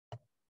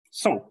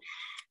So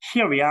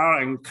here we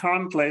are, and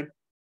currently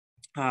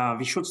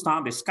we should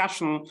start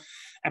discussion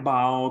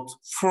about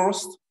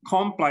first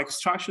complex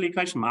structural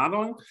equation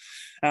modeling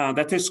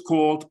that is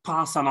called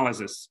path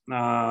analysis.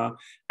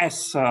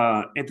 As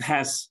it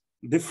has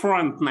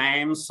different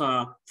names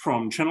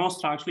from general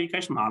structural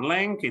equation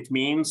modeling, it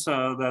means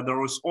that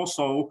there is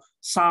also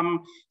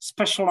some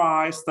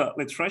specialized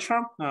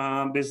literature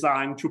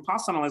designed to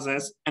path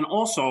analysis, and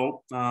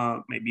also,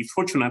 maybe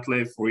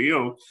fortunately for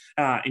you,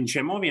 in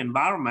Jamovi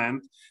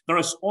environment, there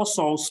is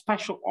also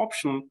special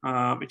option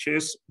which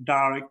is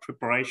direct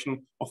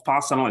preparation of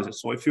path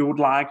analysis. So if you would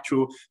like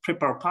to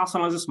prepare path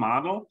analysis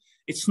model,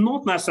 it's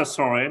not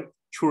necessary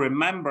to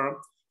remember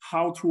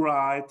how to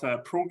write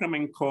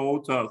programming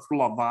code through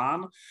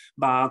Lavan,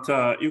 but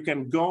you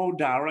can go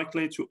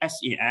directly to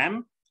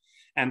SEM.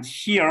 And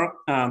here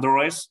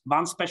there is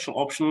one special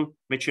option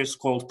which is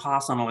called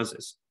path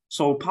analysis.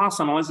 So path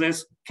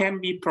analysis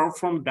can be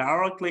performed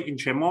directly in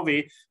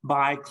Jamovi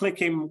by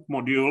clicking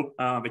module,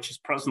 which is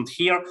present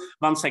here.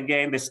 Once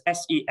again, this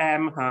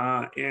SEM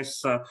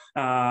is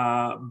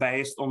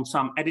based on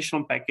some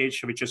additional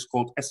package, which is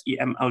called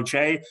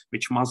SEMLJ,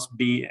 which must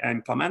be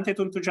implemented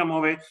into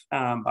Jamovi.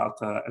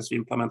 But as we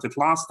implemented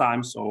last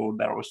time, so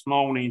there was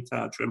no need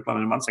to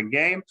implement once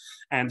again.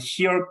 And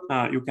here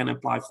you can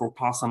apply for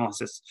path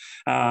analysis.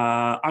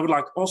 I would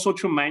like also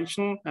to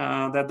mention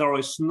that there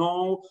is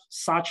no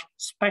such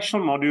special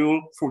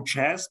module for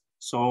JESP,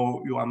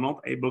 so you are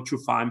not able to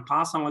find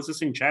path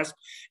analysis in JESP.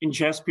 In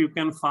JESP, you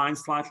can find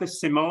slightly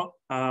similar,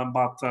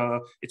 but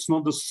it's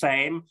not the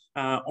same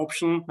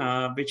option,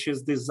 which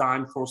is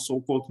designed for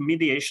so-called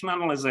mediation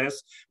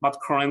analysis. But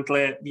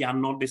currently, we are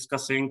not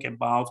discussing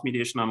about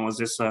mediation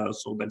analysis,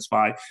 so that's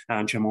why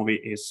Jamovi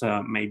is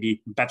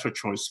maybe better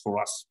choice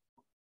for us.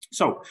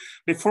 So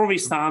before we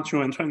start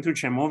to enter into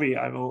Jamovi,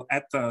 I will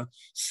add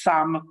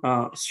some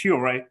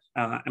theory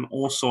and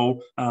also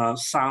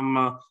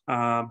some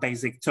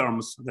basic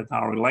terms that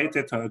are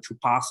related to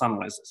path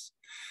analysis.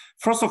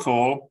 First of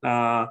all,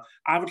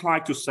 I would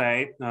like to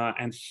say,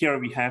 and here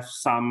we have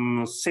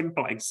some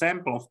simple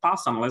example of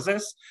path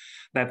analysis,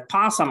 that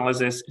path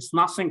analysis is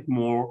nothing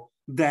more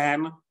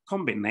than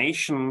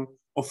combination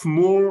of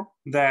more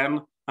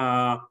than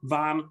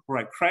one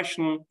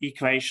regression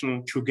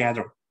equation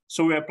together.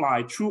 So we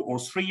apply 2 or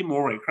 3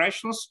 more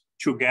regressions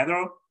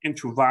together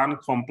into one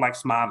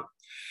complex model.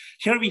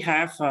 Here we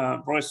have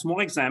a very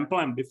small example,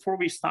 and before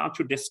we start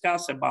to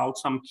discuss about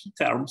some key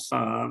terms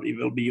we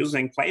will be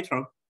using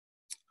later,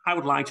 I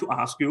would like to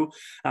ask you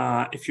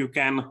if you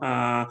can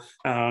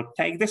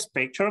take this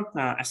picture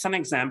as an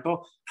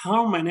example,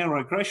 how many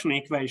regression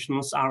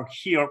equations are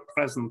here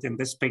present in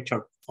this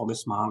picture for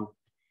this model?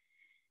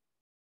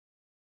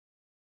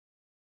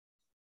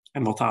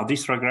 And what are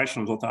these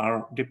regressions? What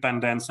are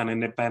dependence and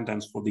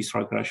independence for these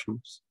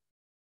regressions?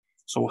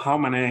 So how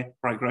many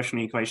regression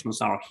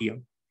equations are here?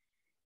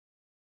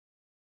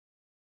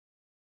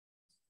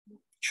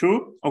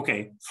 2?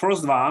 Okay,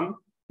 first one,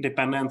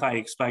 dependent I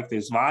expect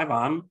is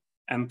y1,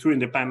 and 2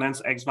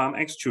 independents, x1,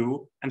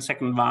 x2, and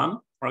second one,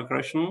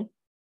 regression,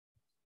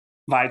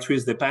 y2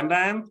 is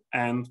dependent,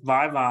 and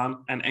y1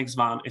 and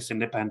x1 is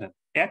independent.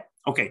 Yeah,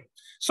 okay.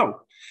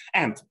 So,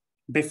 and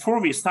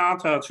before we start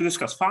to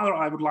discuss further,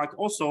 I would like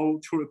also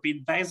to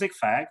repeat basic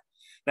fact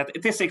that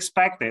it is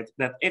expected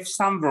that if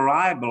some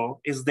variable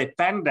is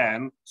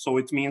dependent, so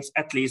it means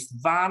at least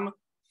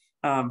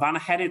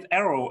one-headed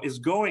arrow is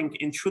going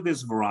into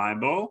this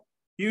variable,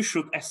 you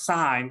should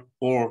assign,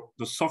 or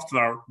the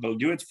software will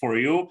do it for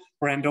you,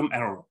 random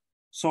error.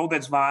 So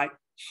that's why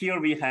here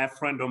we have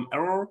random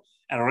error,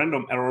 and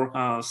random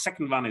error,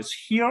 second one is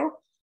here,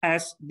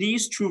 as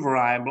these 2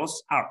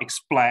 variables are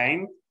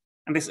explained,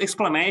 and this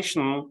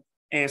explanation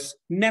is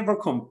never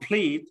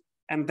complete,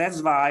 and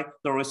that's why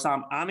there is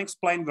some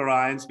unexplained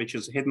variance which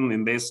is hidden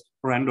in this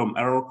random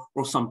error,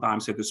 or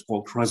sometimes it is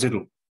called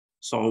residual.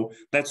 So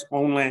that's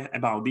only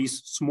about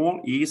these small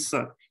e's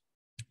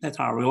that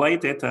are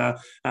related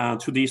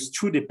to these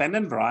 2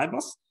 dependent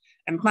variables.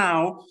 And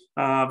now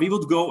we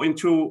would go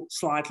into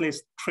slightly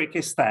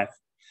tricky step.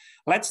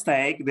 Let's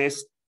take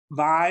this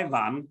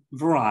y1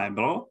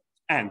 variable,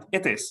 and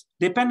it is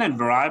dependent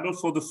variable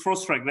for the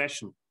first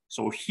regression.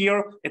 So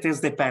here it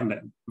is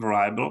dependent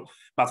variable,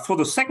 but for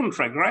the second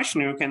regression,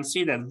 you can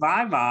see that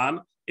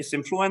y1 is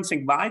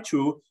influencing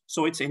y2,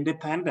 so it's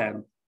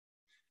independent.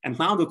 And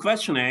now the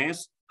question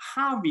is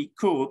how we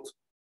could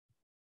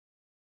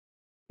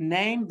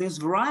name this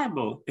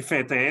variable if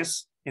it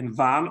is in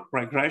one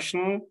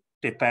regression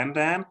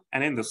dependent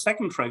and in the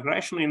second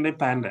regression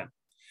independent.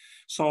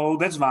 So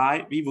that's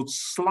why we would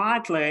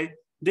slightly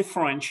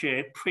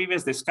differentiate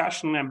previous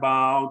discussion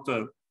about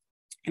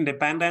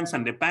independence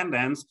and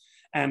dependence,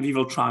 and we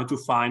will try to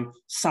find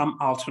some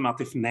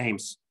alternative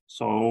names.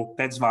 So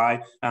that's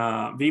why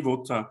we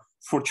would,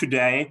 for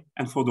today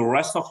and for the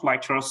rest of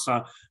lectures,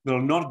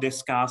 will not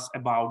discuss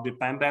about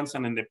dependence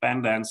and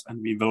independence,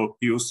 and we will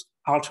use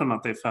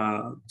alternative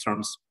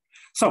terms.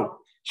 So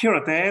here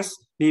it is,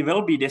 we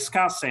will be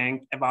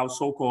discussing about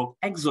so-called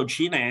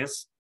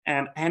exogenous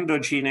and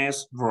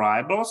endogenous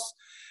variables.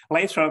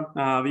 Later,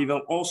 we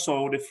will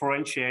also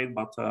differentiate,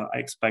 but I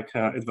expect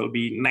it will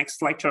be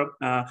next lecture,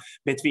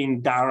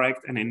 between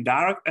direct and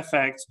indirect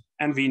effects.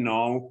 And we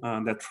know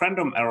that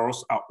random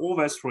errors are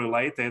always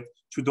related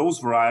to those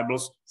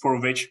variables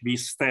for which we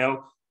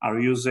still are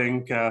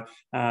using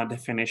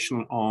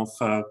definition of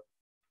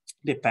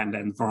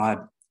dependent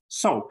variable.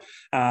 So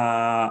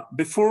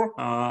before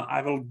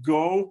I will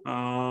go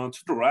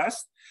to the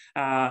rest,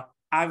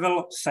 I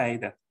will say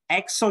that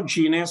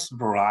exogenous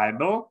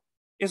variable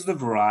is the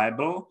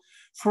variable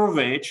for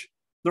which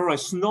there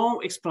is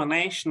no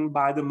explanation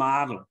by the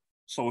model.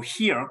 So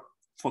here,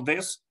 for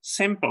this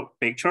simple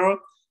picture,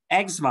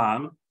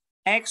 x1,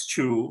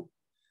 x2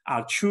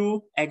 are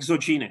two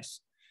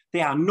exogenous.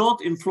 They are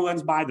not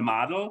influenced by the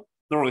model.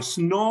 There is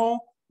no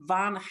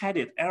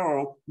one-headed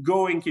error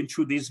going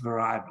into these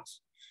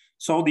variables.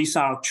 So these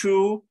are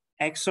two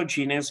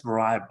exogenous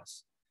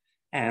variables.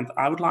 And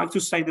I would like to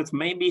say that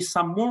maybe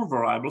some more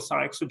variables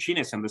are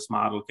exogenous in this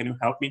model. Can you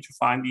help me to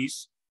find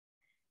these?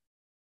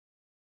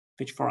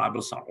 Which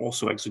variables are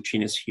also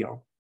exogenous here?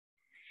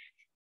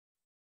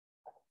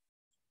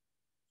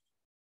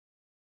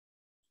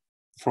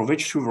 For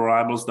which two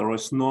variables there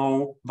is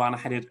no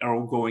one-headed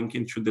arrow going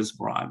into this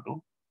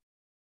variable?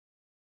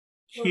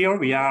 Here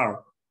we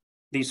are.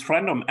 These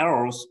random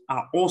errors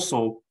are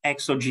also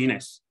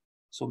exogenous.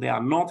 So they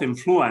are not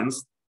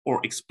influenced or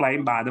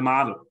explained by the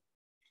model.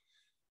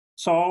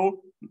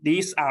 So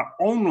these are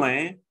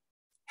only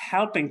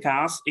helping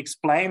us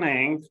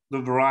explaining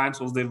the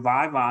variance of the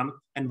y1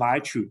 and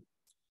y2.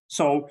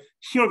 So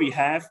here we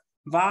have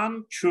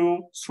 1,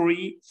 2,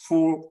 3,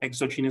 4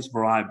 exogenous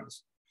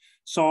variables.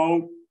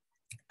 So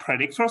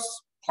predictors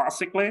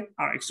classically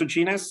are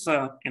exogenous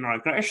in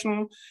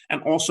regression,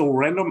 and also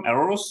random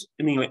errors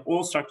in nearly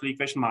all structural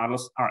equation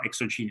models are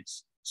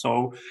exogenous.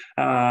 So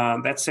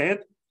that's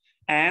it.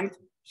 And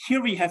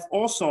here we have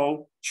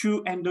also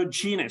two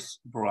endogenous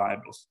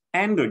variables.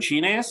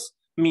 Endogenous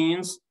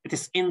means it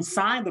is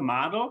inside the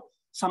model,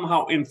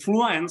 somehow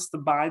influenced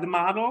by the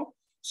model.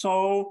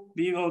 So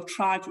we will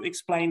try to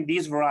explain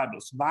these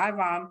variables.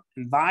 y1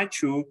 and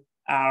y2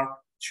 are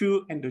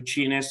two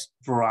endogenous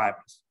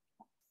variables.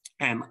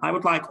 And I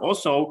would like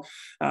also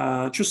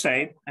to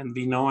say, and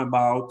we know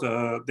about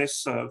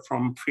this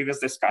from previous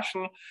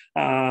discussion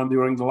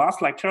during the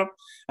last lecture,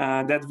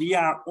 that we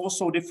are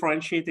also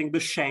differentiating the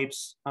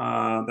shapes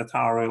that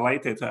are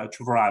related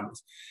to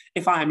variables.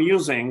 If I'm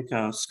using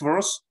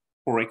squares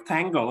or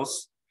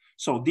rectangles,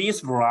 so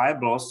these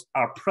variables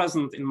are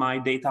present in my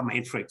data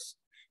matrix.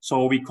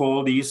 So we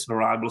call these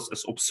variables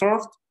as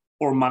observed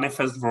or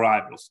manifest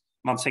variables.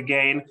 Once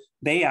again,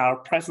 they are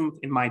present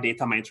in my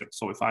data matrix.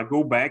 So if I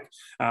go back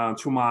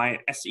to my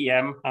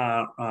SEM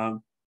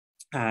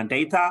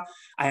data,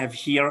 I have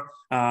here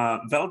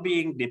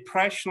well-being,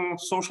 depression,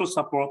 social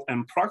support,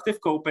 and proactive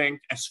coping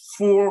as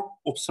 4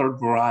 observed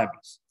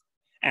variables.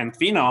 And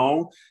we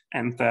know,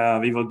 and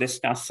we will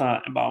discuss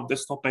about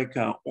this topic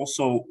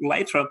also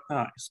later,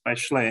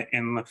 especially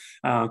in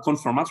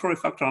confirmatory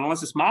factor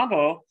analysis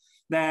model,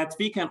 that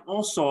we can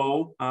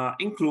also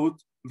include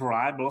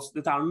variables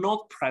that are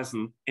not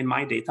present in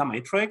my data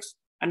matrix,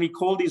 and we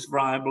call these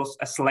variables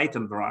as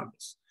latent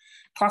variables.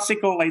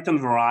 Classical latent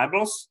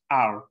variables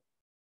are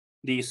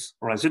these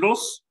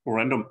residuals or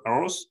random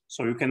errors.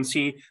 So you can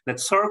see that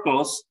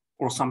circles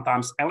or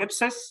sometimes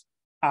ellipses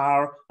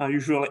are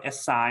usually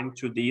assigned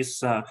to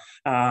these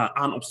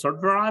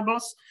unobserved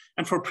variables.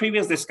 And for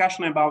previous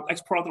discussion about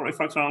exploratory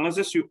factor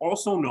analysis, you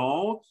also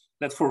know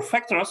that for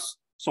factors,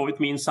 so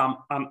it means some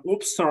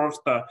unobserved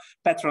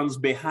patterns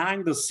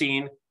behind the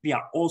scene, we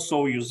are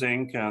also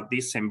using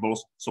these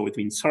symbols. So it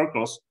means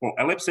circles or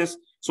ellipses.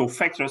 So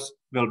factors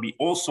will be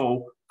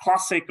also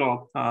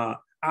classical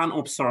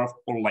unobserved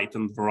or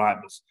latent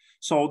variables.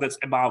 So that's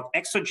about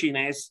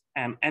exogenous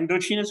and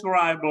endogenous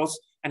variables,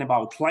 and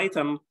about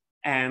latent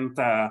and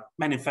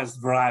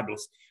manifest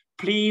variables.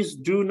 Please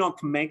do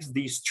not mix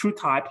these two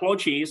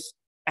typologies,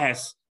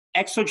 as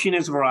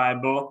exogenous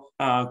variable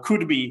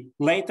could be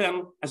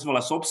latent as well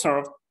as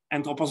observed,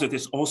 and opposite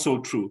is also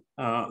true.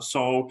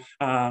 So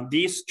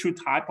these two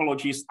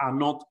typologies are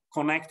not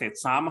connected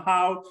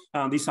somehow.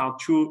 These are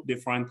two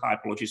different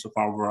typologies of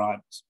our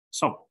variables.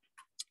 So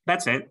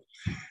that's it.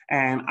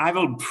 And I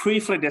will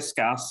briefly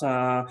discuss,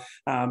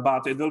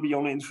 but it will be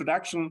only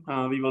introduction.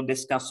 We will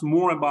discuss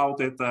more about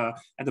it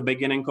at the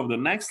beginning of the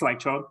next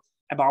lecture,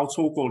 about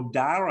so-called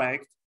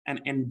direct and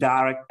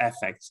indirect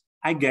effects.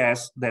 I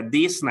guess that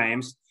these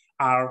names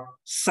are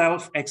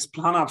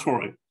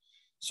self-explanatory.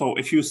 So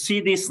if you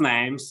see these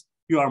names,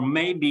 you are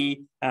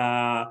maybe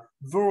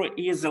very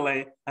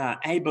easily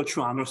able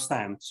to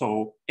understand.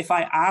 So if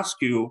I ask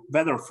you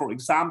whether, for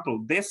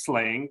example, this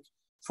link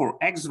for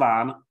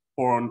x1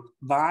 or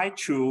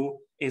y2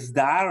 is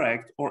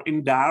direct or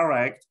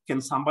indirect, can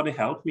somebody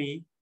help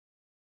me?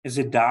 Is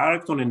it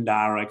direct or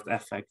indirect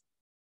effect?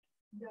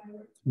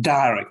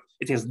 Direct.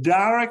 It is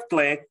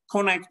directly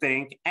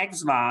connecting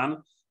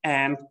x1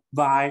 and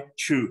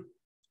y2.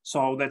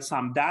 So that's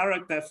some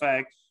direct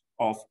effect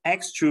of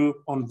x2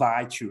 on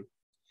y2.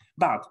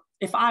 But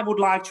if I would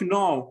like to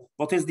know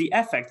what is the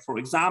effect, for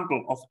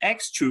example, of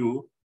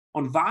X2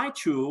 on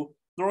Y2,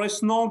 there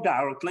is no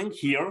direct link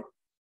here,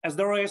 as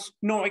there is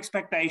no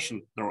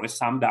expectation. There is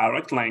some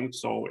direct link,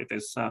 so it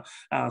is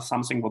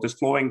something what is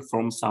flowing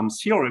from some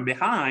theory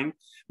behind,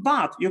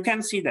 but you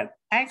can see that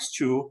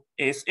X2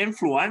 is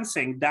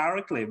influencing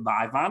directly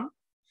Y1,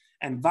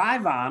 and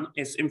Y1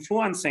 is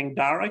influencing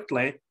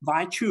directly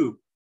Y2.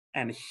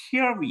 And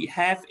here we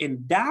have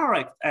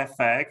indirect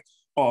effect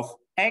of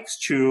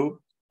X2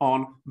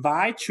 on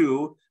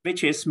Y2,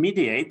 which is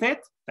mediated.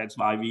 That's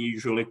why we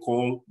usually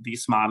call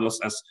these models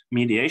as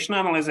mediation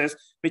analysis,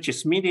 which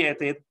is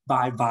mediated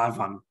by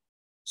Y1.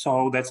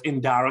 So that's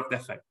indirect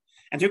effect.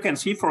 And you can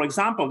see, for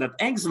example, that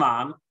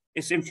X1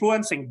 is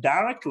influencing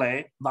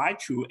directly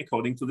Y2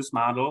 according to this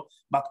model,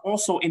 but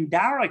also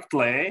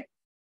indirectly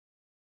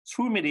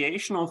through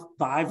mediation of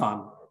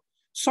Y1.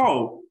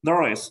 So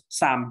there is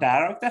some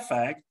direct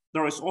effect,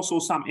 there is also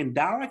some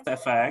indirect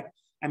effect,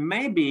 and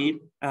maybe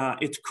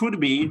it could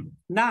be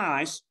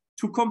nice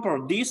to compare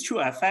these two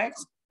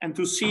effects and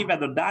to see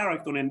whether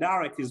direct or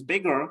indirect is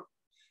bigger.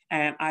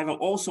 And I will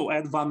also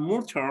add one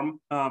more term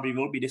we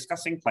will be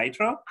discussing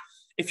later.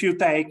 If you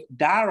take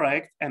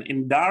direct and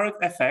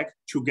indirect effect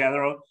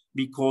together,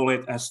 we call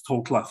it as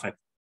total effect.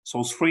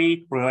 So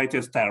three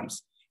related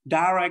terms: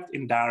 direct,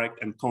 indirect,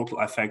 and total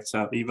effects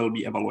we will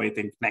be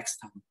evaluating next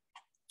time.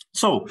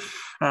 So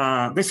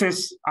this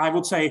is, I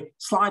would say,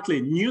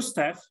 slightly new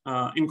step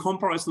in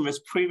comparison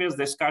with previous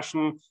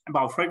discussion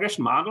about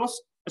regression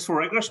models. As for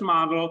regression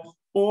model,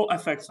 all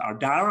effects are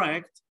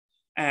direct,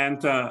 and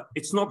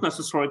it's not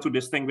necessary to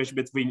distinguish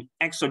between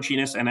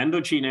exogenous and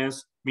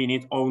endogenous. We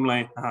need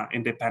only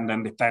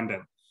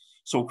independent.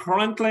 So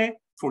currently,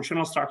 for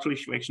general structural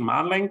equation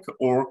modeling,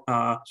 or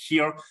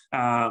here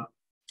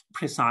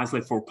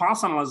precisely for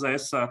path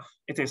analysis,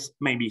 it is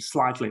maybe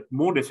slightly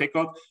more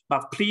difficult,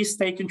 but please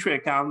take into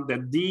account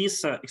that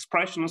these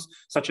expressions,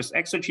 such as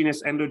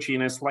exogenous,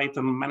 endogenous,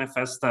 latent,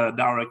 manifest,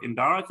 direct,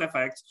 indirect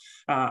effects,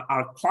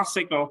 are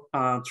classical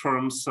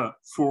terms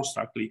for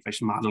structural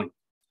equation modeling.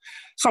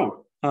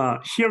 So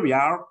here we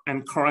are,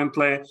 and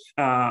currently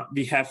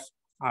we have,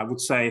 I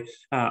would say,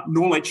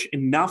 knowledge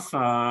enough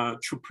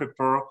to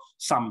prepare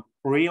some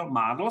real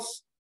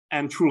models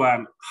and to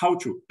learn how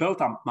to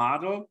build a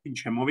model in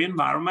Jamovi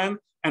environment,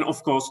 and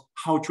of course,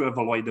 how to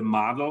evaluate the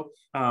model.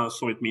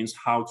 So it means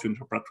how to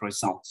interpret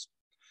results.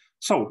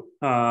 So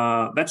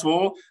that's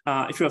all.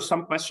 If you have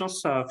some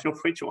questions, feel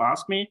free to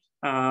ask me.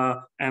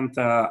 And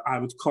I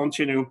would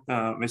continue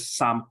with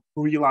some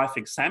real life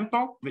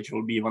example, which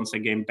will be once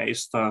again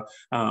based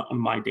on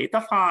my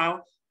data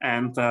file.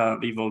 And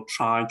we will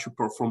try to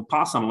perform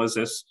path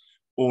analysis,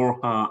 or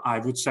I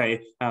would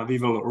say we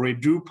will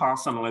redo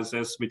path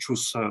analysis, which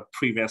was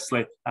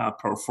previously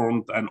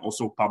performed and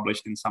also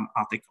published in some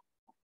article.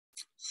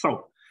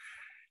 So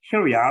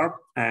here we are,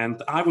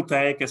 and I would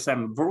take as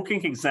a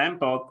working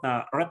example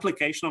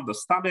replication of the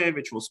study,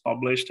 which was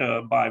published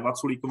by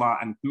Vatsulíková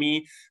and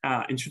me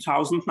in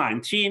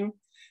 2019.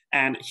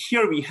 And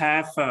here we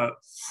have a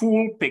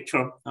full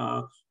picture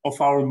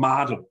of our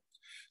model.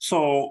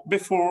 So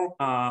before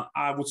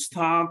I would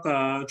start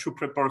to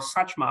prepare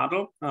such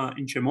model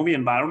in Jamovi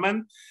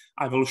environment,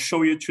 I will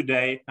show you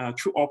today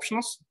two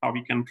options how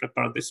we can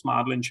prepare this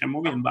model in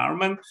Jamovi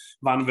environment.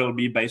 One will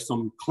be based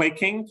on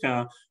clicking,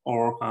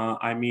 or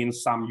I mean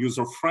some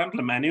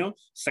user-friendly menu.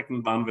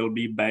 Second one will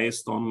be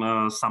based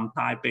on some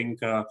typing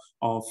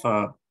of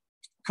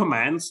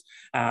commands.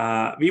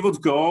 We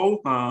would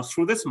go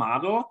through this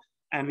model,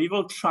 and we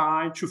will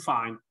try to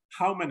find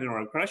how many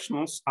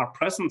regressions are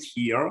present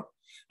here,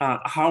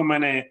 how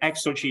many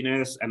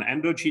exogenous and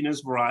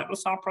endogenous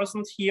variables are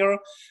present here,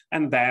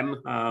 and then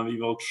we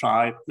will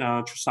try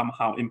to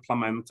somehow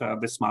implement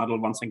this model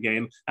once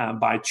again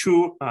by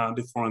two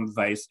different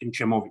ways in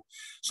Jamovi.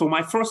 So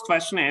my first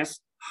question is,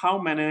 how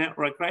many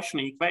regression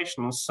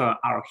equations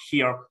are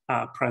here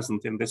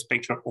present in this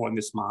picture or in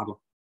this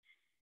model?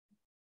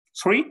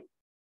 3?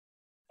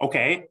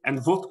 Okay,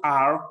 and what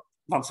are,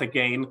 once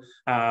again,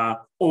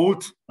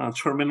 old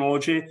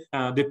terminology,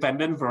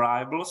 dependent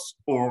variables,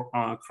 or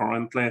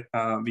currently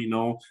we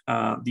know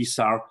these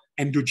are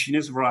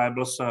endogenous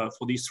variables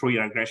for these three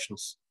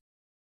regressions.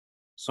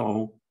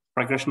 So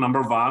regression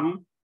number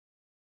 1,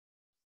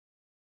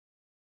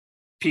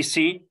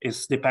 PC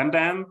is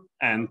dependent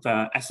and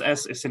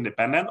SS is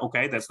independent.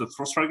 Okay, that's the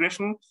first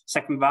regression.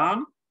 Second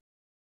one,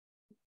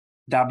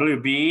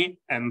 WB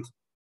and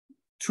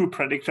two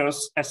predictors,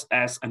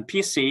 SS and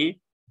PC.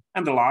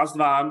 And the last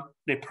one,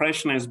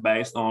 depression is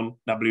based on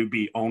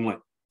WB only,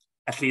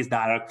 at least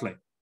directly.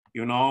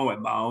 You know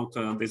about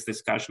this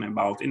discussion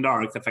about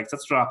indirect effects,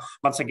 etc.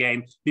 Once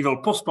again, we will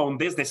postpone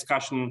this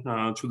discussion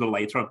to the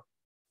later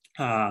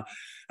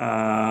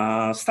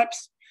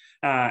steps.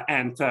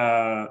 And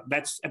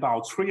that's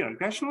about 3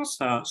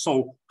 regressions.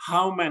 So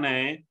how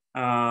many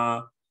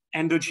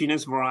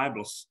endogenous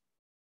variables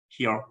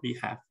here we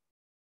have?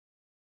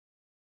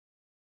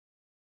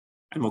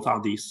 And what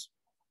are these?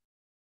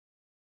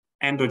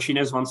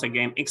 Endogenous, once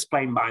again,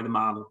 explained by the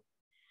model.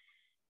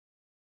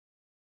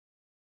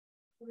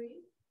 3.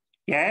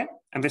 Yeah,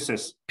 and this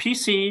is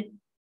PC,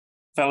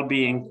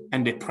 well-being,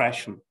 and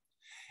depression.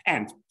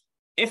 And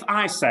if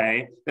I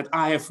say that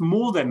I have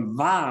more than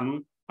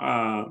one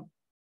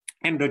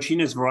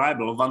endogenous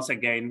variable, once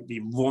again,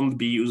 we won't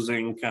be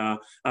using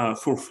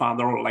for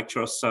further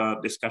lectures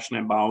discussion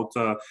about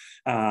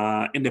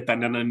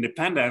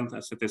independent,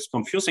 as it is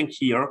confusing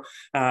here.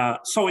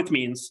 So it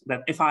means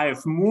that if I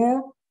have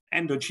more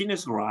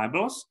endogenous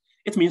variables,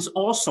 it means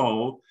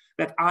also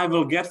that I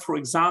will get, for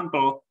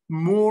example,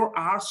 more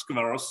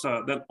R-squares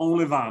than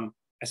only one.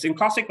 As in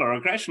classical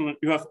regression,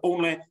 you have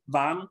only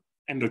one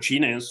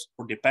endogenous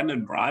or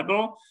dependent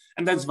variable,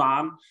 and that's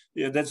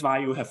why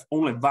you have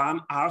only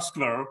one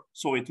R-square.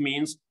 So it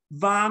means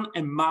one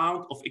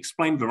amount of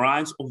explained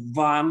variance of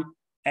one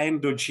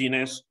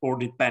endogenous or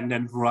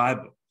dependent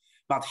variable.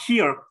 But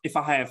here, if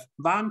I have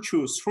 1,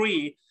 2,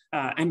 3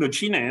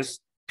 endogenous,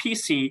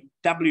 PC,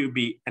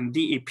 WB, and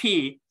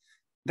DEP,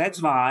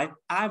 that's why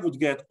I would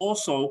get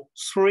also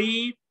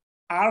 3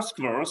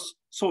 R-squares.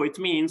 So it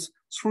means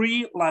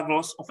 3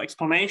 levels of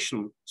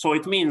explanation. So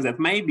it means that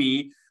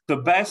maybe the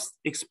best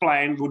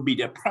explained would be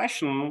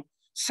depression,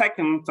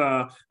 second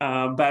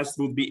best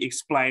would be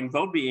explained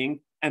well-being,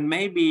 and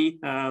maybe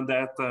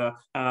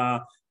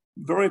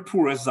very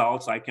poor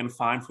results I can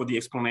find for the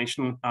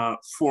explanation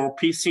for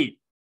PC.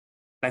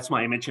 That's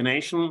my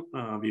imagination.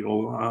 We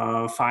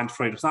will find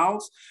 3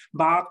 results,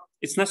 but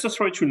it's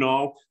necessary to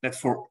know that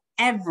for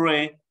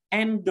every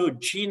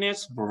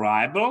endogenous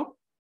variable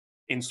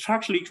in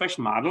structural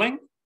equation modeling,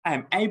 I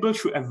am able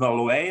to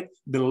evaluate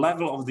the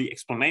level of the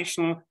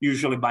explanation,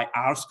 usually by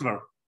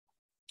R-square.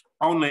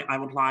 Only I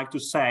would like to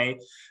say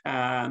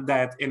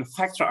that in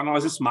factor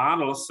analysis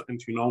models,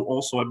 and you know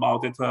also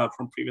about it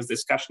from previous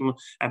discussion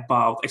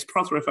about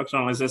exploratory factor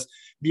analysis,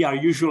 we are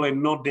usually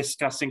not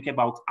discussing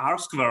about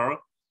R-square,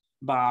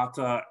 but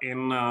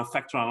in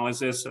factor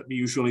analysis, we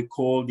usually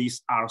call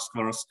these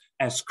R-squares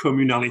as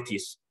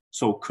communalities.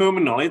 So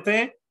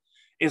communality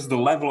is the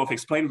level of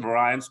explained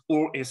variance,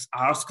 or is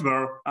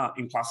R-square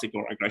in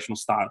classical regression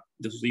style.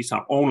 These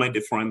are only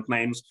different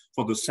names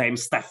for the same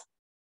step.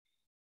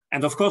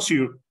 And of course,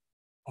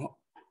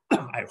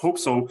 I hope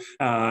so,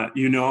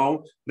 you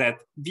know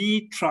that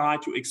we try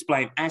to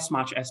explain as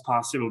much as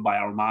possible by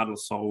our model.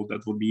 So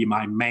that would be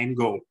my main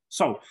goal.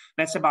 So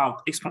that's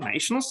about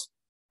explanations.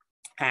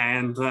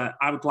 And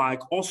I would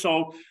like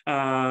also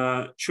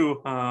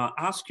to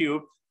ask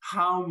you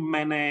how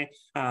many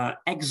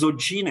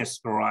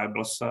exogenous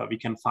variables we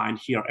can find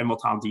here, and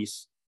what are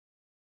these?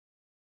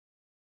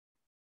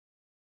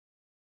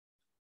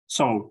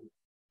 So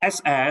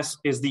SS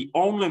is the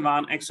only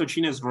one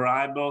exogenous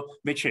variable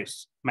which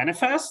is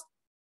manifest,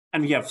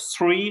 and we have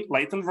 3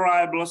 latent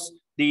variables,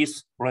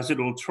 these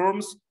residual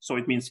terms. So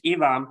it means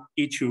E1,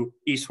 E2,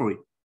 E3.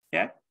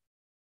 Yeah,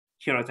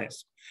 here it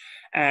is.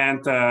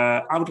 And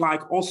I would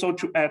like also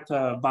to add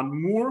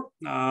one more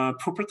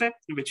property,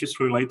 which is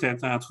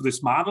related to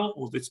this model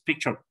or this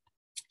picture.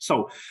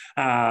 So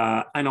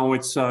I know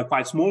it's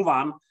quite small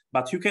one,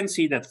 but you can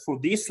see that for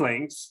these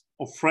lengths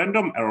of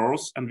random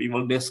errors, and we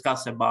will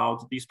discuss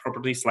about these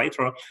properties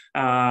later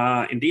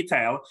in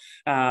detail,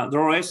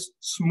 there is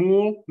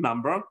small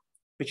number,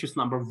 which is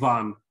number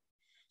 1.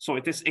 So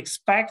it is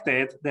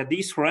expected that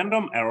these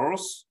random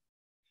errors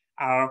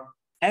are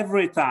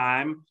every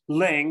time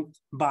linked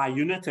by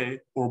unity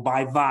or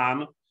by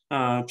 1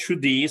 to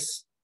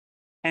these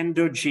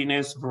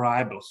endogenous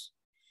variables.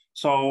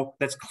 So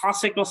that's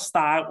classical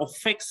style of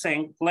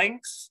fixing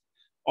links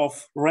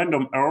of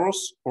random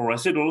errors or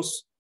residuals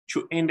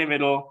to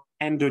individual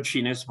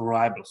endogenous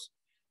variables.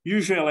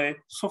 Usually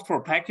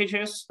software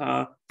packages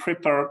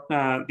prepare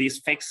these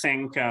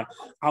fixing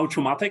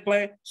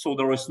automatically, so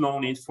there is no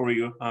need for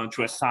you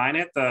to assign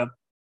it.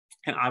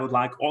 And I would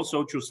like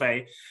also to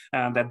say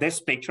that this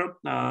picture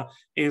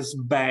is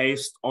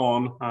based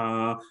on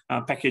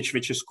a package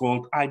which is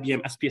called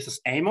IBM SPSS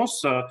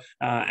AMOS,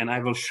 and I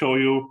will show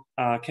you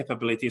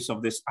capabilities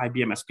of this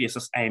IBM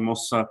SPSS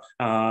AMOS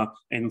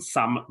in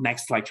some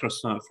next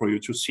lectures for you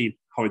to see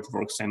how it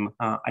works in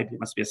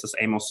IBM SPSS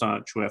AMOS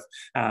to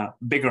have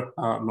bigger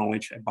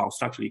knowledge about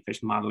structural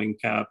equation modeling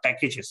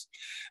packages.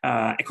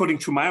 According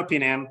to my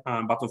opinion,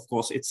 but of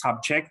course it's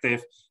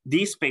subjective,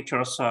 these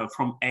pictures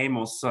from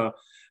AMOS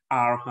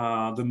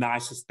are the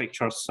nicest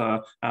pictures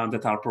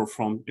that are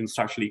performed in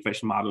structural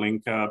equation modeling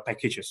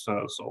packages.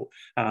 So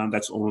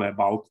that's only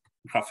about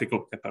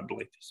graphical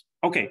capabilities.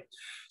 Okay,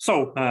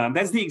 so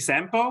that's the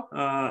example.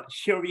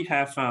 Here we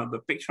have the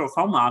picture of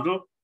our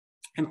model.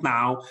 And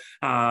now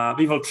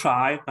we will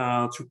try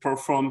to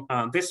perform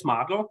this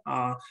model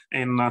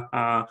in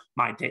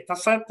my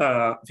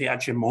dataset via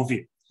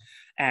Jamovi.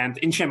 And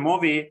in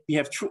Jamovi, we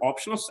have 2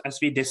 options as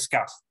we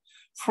discussed.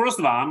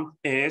 First one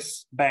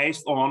is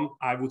based on,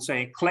 I would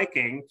say,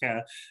 clicking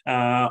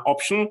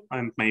option,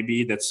 and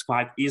maybe that's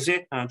quite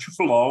easy to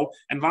follow.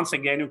 And once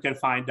again, you can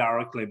find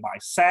directly by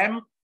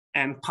SAM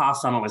and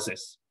path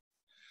analysis.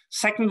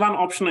 Second one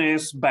option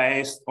is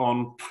based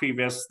on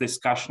previous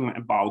discussion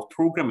about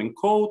programming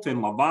code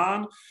in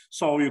Lavaan.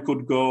 So you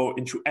could go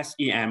into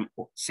SEM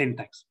or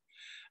syntax.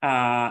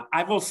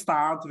 I will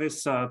start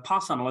with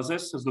path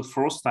analysis as the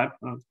first step,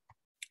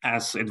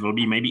 as it will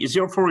be maybe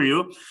easier for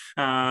you.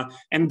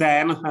 And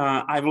then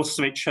I will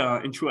switch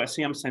into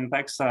SEM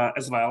syntax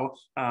as well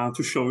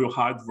to show you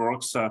how it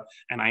works.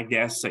 And I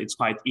guess it's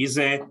quite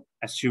easy,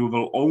 as you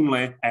will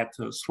only add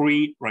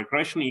 3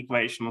 regression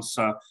equations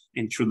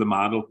into the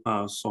model.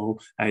 So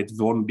it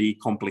won't be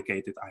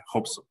complicated, I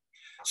hope so.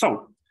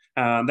 So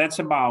that's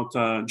about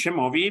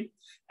Jamovi.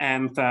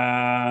 And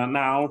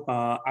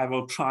now I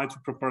will try to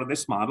prepare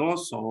this model.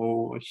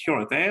 So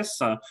here it is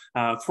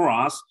for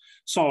us.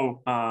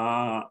 So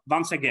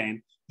once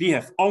again, we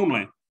have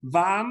only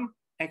one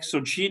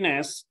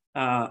exogenous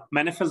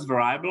manifest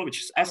variable,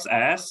 which is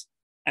SS,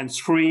 and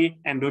 3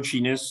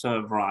 endogenous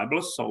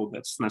variables. So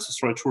that's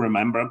necessary to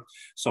remember.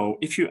 So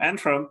if you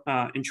enter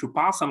into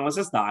path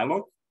analysis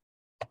dialog,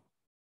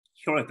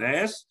 here it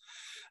is.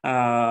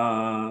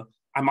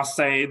 I must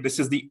say this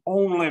is the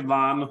only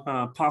one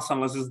path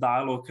analysis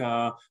dialog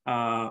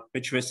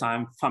which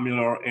I'm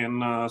familiar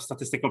in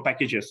statistical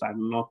packages.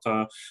 I'm not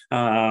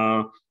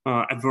aware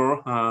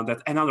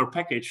that another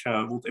package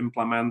would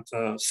implement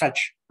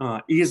such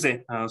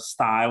easy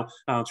style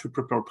to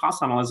prepare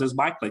path analysis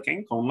by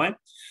clicking only.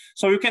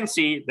 So you can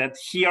see that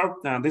here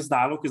this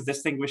dialog is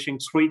distinguishing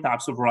 3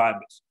 types of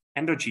variables: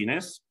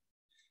 endogenous,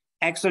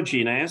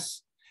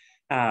 exogenous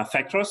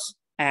factors,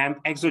 and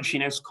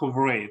exogenous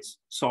covariates.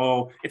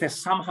 So it is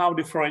somehow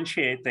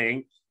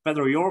differentiating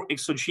whether your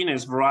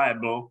exogenous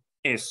variable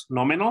is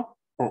nominal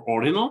or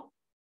ordinal,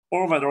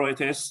 or whether it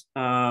is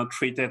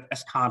treated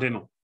as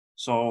cardinal.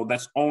 So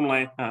that's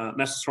only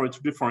necessary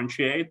to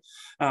differentiate.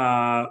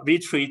 We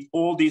treat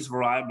all these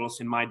variables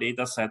in my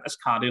data set as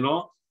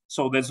cardinal.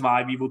 So that's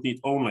why we would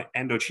need only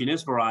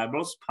endogenous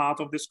variables,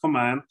 part of this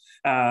command,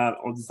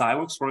 or this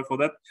dialog, sorry for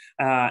that,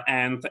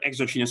 and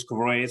exogenous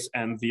covariates,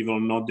 and we will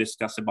not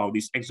discuss about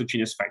these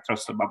exogenous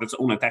factors, but it's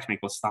only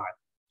technical style.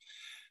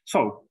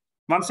 So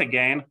once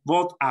again,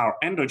 what are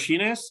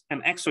endogenous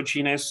and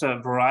exogenous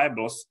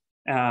variables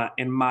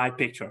in my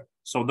picture?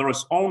 So there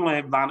is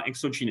only one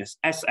exogenous,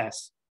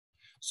 SS.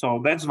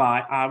 So that's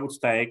why I would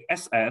take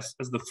SS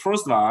as the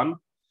first one,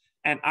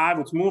 and I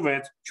would move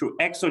it to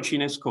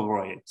exogenous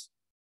covariates.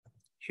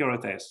 Here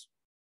it is.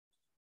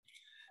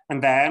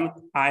 And then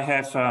I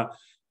have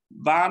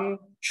 1,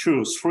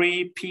 2,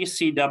 3,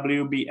 PC,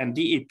 WB, and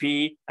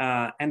DEP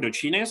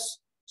endogenous.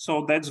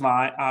 So that's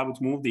why I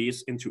would move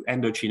these into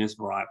endogenous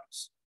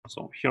variables.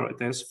 So here it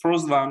is,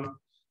 first one,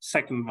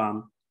 second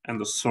one,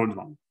 and the third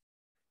one.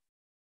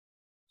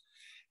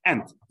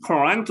 And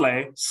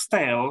currently,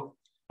 still,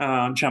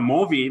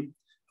 Jamovi,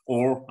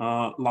 or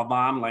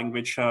Lavan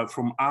language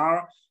from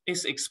R,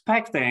 is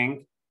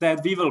expecting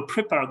that we will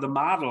prepare the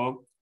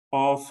model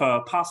of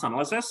path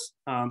analysis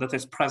that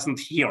is present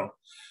here.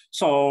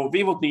 So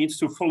we would need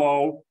to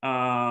follow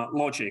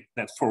logic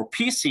that for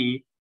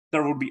PC,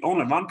 there would be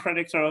only one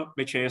predictor,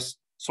 which is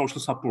social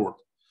support.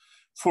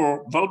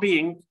 For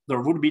well-being,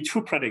 there would be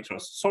 2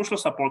 predictors, social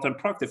support and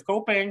proactive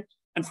coping.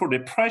 And for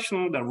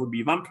depression, there would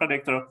be one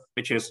predictor,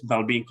 which is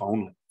well-being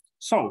only.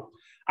 So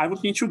I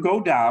would need to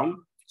go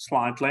down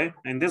slightly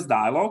in this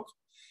dialog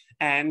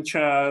and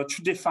to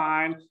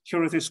define,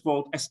 here it is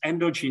called as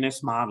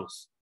endogenous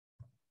models.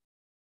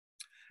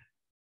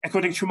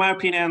 According to my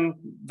opinion,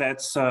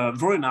 that's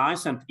very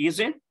nice and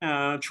easy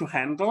to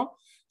handle.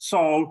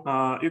 So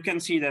you can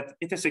see that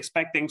it is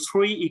expecting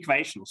 3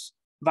 equations,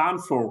 one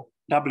for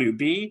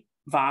WB,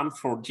 one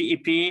for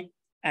DEP,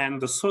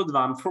 and the third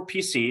one for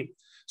PC.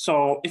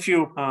 So if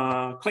you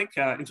click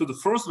into the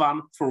first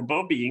one for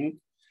well-being,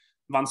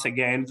 once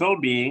again,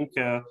 well-being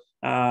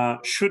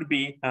should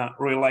be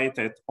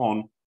related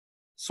on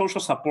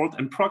social support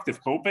and proactive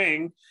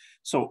coping.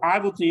 So I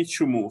would need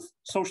to move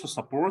social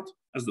support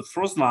as the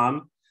first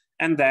one,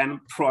 and then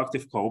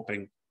proactive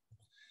coping.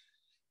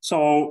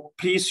 So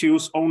please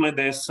use only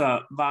this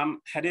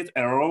one-headed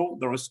arrow.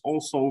 There is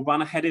also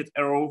one-headed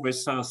arrow with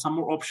some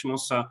more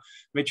options,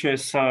 which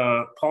is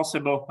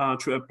possible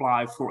to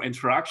apply for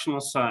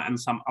interactions and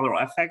some other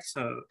effects.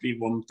 We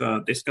won't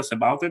discuss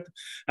about it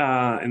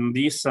in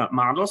these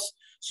models.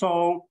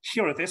 So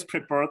here it is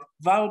prepared,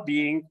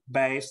 well-being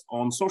based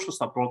on social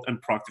support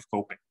and proactive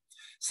coping.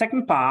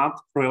 Second part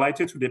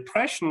related to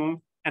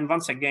depression. And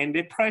once again,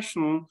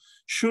 depression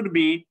should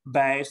be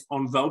based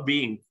on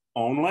well-being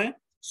only.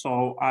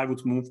 So I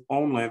would move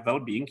only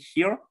well-being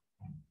here.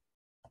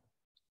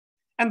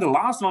 And the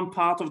last one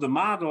part of the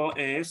model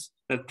is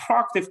that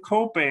proactive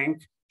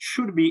coping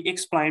should be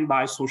explained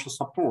by social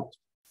support.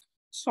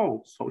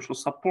 So social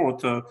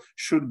support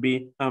should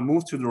be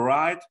moved to the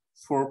right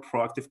for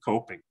proactive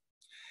coping.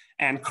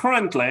 And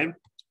currently,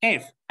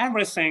 if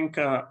everything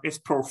is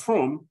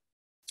performed,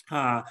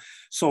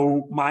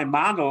 so my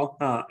model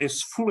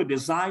is fully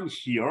designed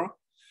here.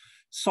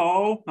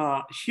 So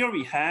here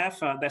we have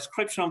a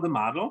description of the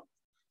model.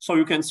 So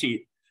you can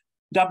see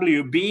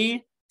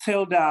WB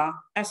tilde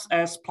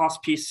SS plus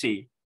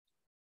PC,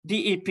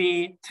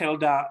 DEP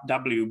tilde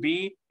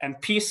WB, and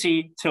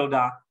PC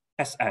tilde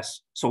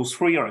SS. So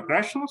 3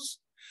 regressions.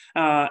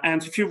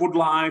 And if you would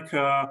like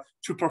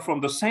to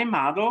perform the same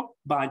model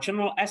by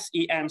general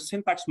SEM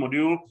syntax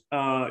module,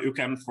 you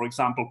can, for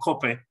example,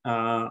 copy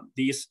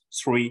these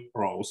 3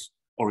 rows,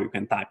 or you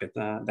can type it.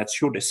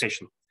 That's your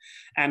decision.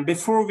 And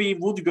before we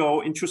would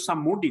go into some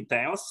more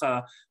details,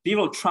 we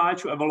will try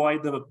to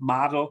evaluate the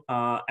model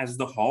as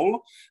the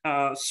whole.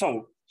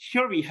 So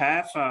here we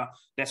have a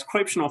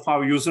description of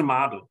our user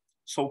model.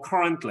 So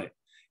currently,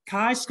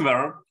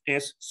 chi-square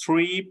is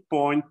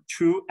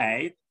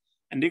 3.28,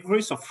 and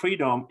degrees of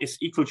freedom is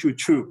equal to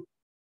 2.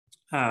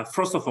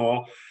 First of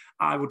all,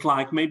 I would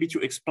like maybe to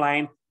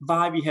explain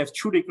why we have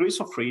 2 degrees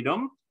of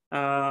freedom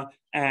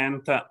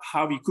and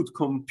how we could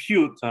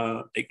compute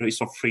degrees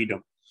of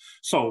freedom.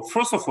 So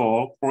first of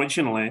all,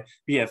 originally,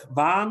 we have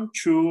 1,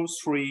 2,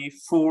 3,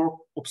 4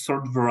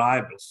 observed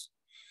variables.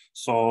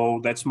 So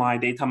that's my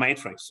data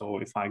matrix. So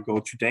if I go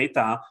to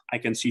data, I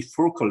can see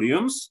 4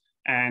 columns,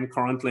 and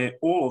currently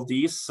all of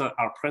these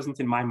are present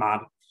in my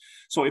model.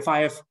 So if I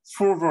have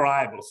 4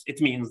 variables,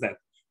 it means that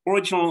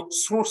original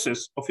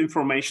sources of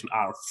information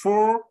are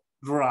 4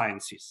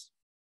 variances.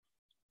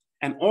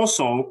 And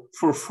also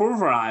for 4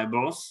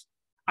 variables,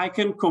 I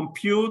can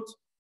compute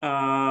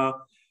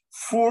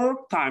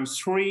 4 times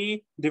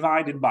 3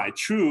 divided by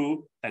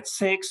 2, that's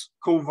 6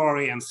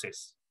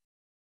 covariances.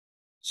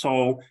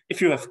 So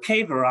if you have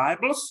k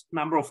variables,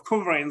 number of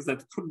covariances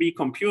that could be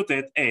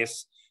computed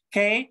is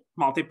k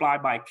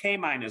multiplied by k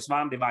minus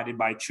 1 divided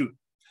by 2.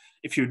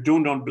 If you do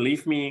not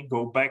believe me,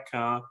 go back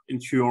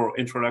into your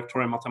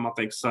introductory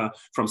mathematics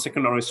from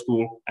secondary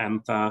school,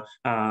 and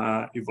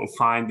you will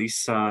find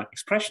these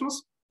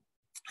expressions.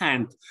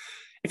 And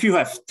if you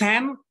have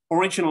 10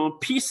 original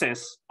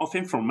pieces of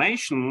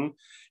information,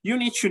 you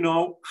need to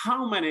know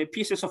how many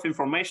pieces of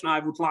information I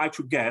would like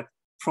to get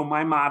from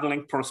my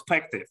modeling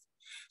perspective.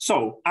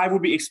 So I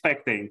would be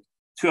expecting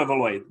to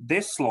evaluate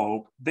this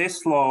slope,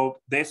 this slope,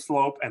 this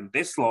slope, and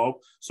this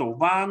slope. So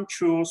 1,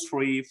 2,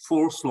 3,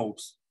 4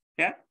 slopes.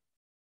 Yeah.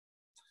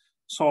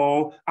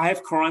 So I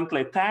have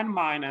currently 10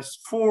 minus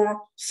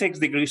 4, 6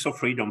 degrees of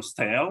freedom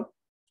still.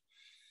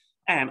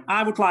 And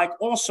I would like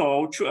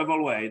also to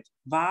evaluate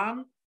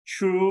 1,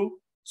 2,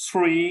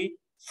 3,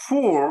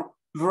 4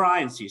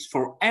 variances.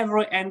 For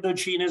every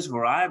endogenous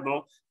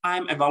variable,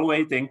 I'm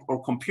evaluating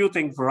or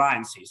computing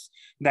variances.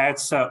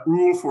 That's a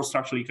rule for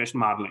structural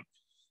equation modeling.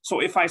 So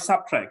if I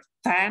subtract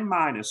 10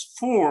 minus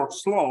 4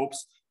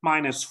 slopes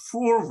minus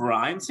 4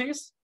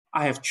 variances,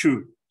 I have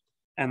 2.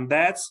 And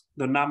that's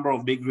the number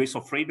of degrees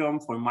of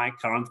freedom for my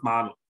current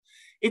model.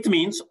 It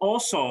means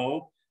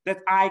also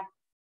that I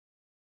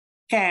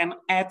can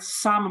add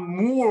some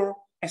more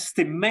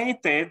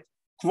estimated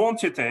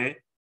quantity.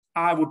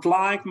 I would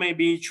like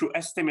maybe to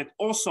estimate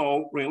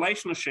also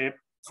relationship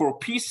for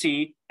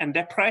PC and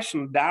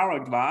depression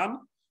direct one.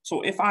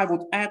 So if I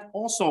would add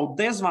also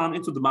this one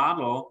into the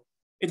model,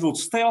 it would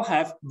still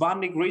have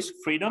 1 degree of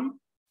freedom,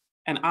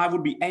 and I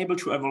would be able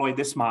to evaluate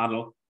this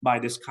model by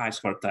this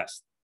chi-square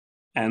test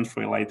and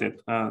related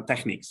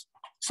techniques.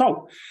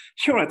 So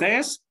here it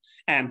is,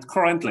 and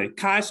currently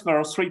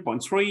chi-square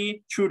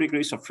 3.3, 2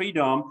 degrees of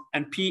freedom,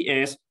 and P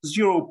is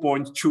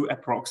 0.2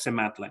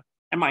 approximately.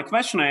 And my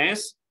question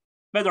is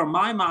whether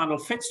my model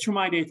fits to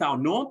my data or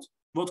not.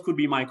 What could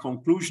be my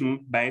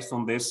conclusion based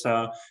on this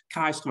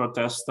chi-square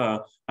test,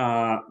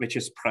 which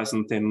is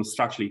present in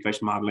structural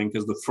equation modeling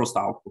as the first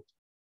output?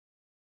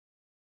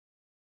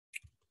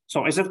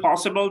 So is it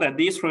possible that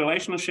these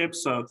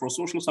relationships for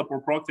social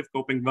support, proactive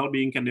coping,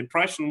 well-being, and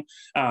depression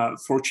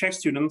for Czech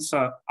students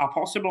are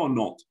possible or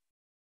not?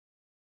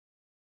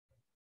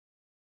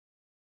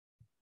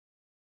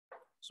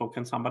 So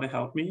can somebody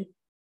help me?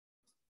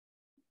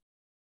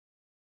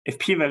 If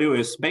p-value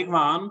is big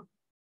one,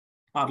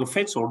 model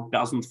fits or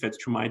doesn't fit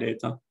to my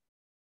data?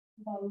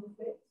 Model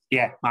fits.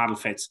 Yeah, model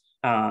fits.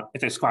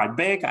 It is quite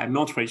big. I'm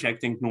not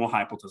rejecting null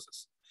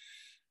hypothesis.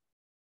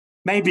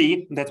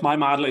 Maybe that my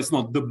model is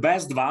not the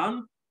best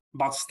one,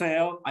 but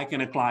still I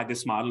can apply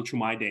this model to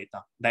my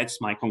data.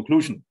 That's my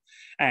conclusion.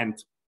 And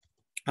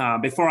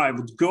before I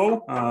would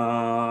go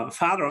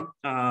further,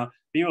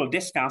 we will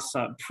discuss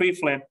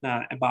briefly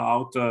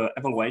about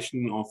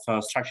evaluation of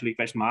structural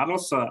equation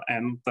models.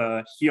 And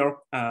here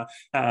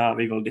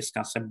we will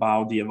discuss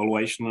about the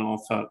evaluation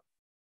of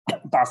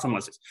task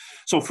analysis.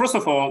 So first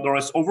of all, there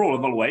is overall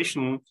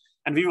evaluation,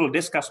 and we will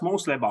discuss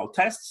mostly about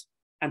tests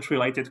and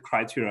related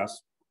criteria.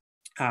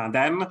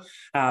 Then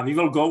we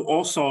will go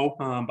also,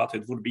 but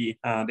it would be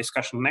a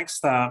discussion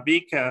next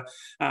week, to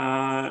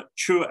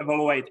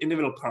evaluate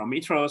individual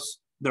parameters,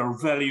 their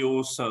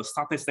values,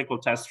 statistical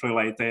test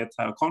related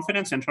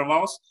confidence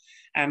intervals.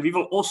 And we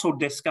will also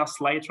discuss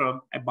later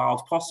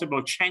about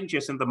possible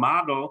changes in the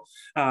model.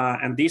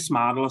 And these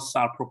models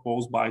are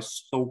proposed by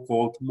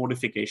so-called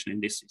modification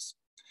indices.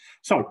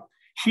 So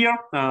here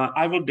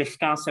I will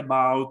discuss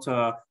about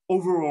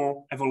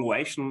overall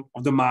evaluation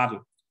of the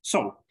model.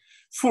 So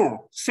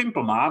for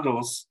simple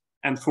models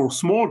and for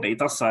small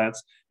data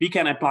sets, we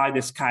can apply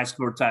this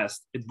chi-square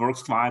test. It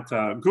works quite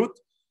good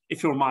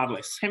if your model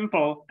is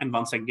simple, and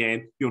once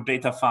again, your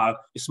data file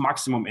is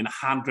maximum in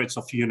hundreds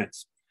of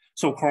units.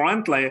 So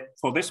currently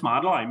for this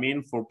model, I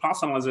mean, for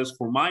path analysis,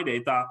 for my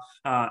data,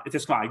 it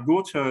is quite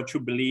good to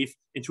believe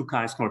into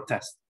chi-square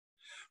test.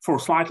 For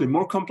slightly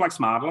more complex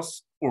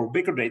models or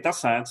bigger data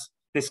sets,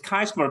 this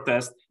chi-square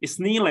test is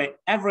nearly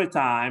every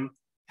time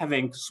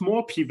having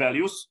small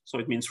p-values. So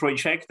it means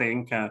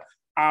rejecting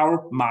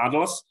our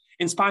models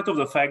in spite of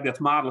the fact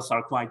that models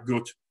are quite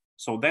good.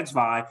 So that's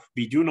why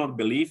we do not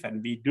believe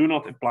and we do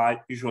not apply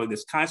usually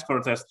this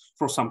chi-square test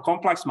for some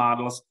complex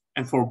models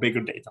and for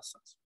bigger data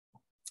sets.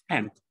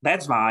 And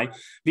that's why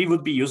we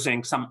would be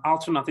using some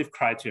alternative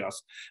criteria.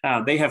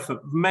 They have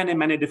many,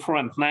 many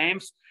different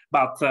names,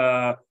 but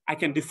I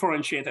can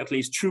differentiate at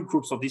least two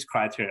groups of these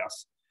criteria.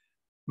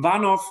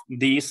 One of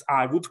these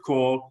I would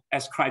call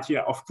as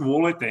criteria of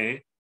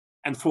quality.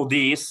 And for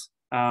these,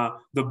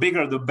 the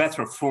bigger, the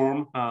better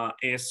form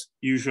is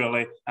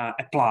usually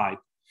applied.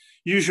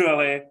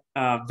 Usually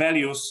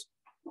values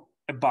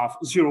above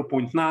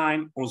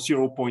 0.9 or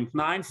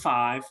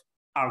 0.95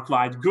 are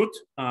quite good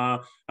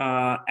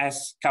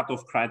as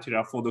cutoff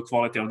criteria for the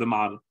quality of the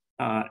model.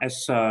 I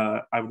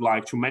would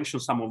like to mention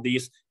some of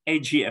these: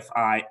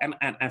 AGFI,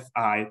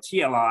 NNFI,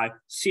 TLI,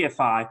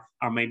 CFI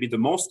are maybe the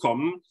most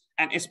common,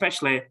 and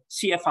especially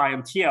CFI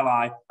and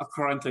TLI are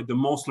currently the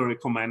mostly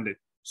recommended.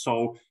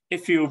 So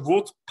if you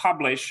would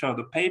publish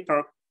the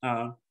paper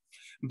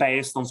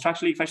based on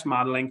structural equation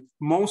modeling,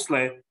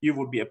 mostly you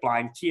would be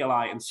applying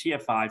TLI and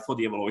CFI for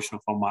the evaluation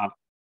of our model.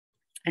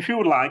 If you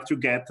would like to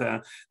get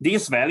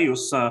these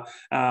values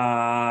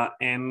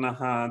in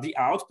the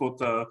output,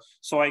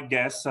 so I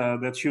guess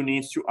that you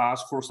need to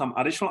ask for some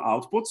additional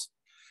outputs.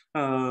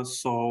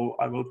 So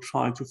I will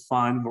try to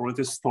find where it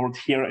is stored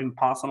here in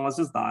path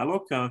analysis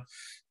dialog.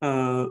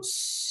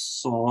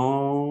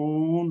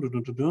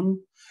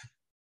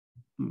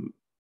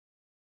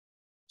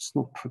 It's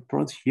not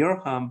prepared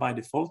here by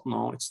default.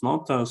 No, it's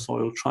not. So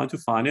I'll try to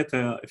find it.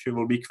 If you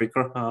will be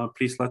quicker,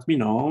 please let me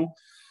know.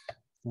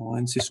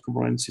 NC's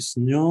covariance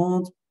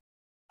not.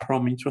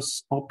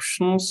 Parameters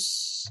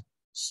options.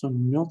 So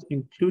not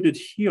included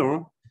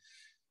here.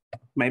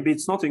 Maybe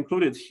it's not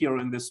included here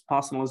in this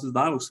path analysis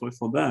dialog. Sorry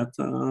for that.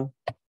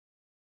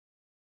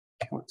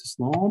 Here it is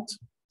not.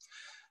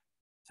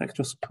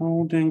 Factors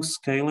coding,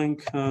 scaling.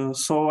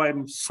 So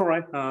I'm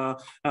sorry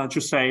to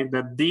say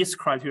that these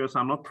criteria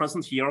are not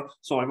present here.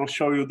 So I will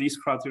show you these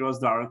criteria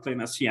directly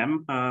in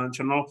SEM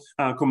general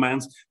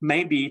commands.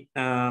 Maybe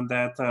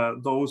that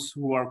those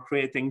who are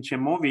creating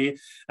Jamovi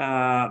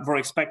were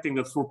expecting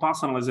that for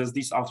path analysis,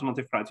 these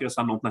alternative criteria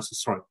are not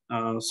necessary.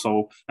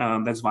 So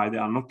that's why they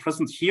are not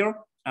present here.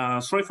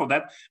 Sorry for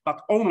that,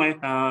 but only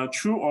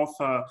two of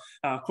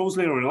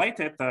closely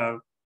related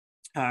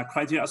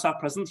criteria are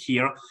present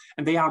here,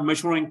 and they are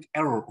measuring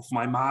error of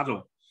my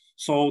model.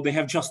 So they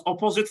have just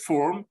opposite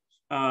form.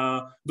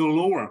 The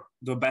lower,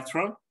 the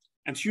better.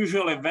 And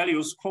usually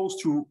values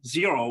close to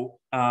 0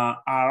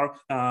 are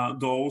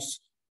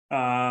those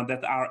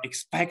that are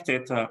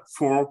expected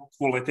for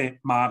quality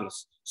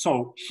models.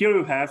 So here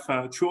you have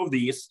two of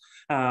these.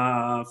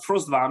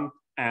 First one,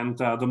 and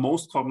the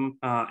most common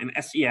in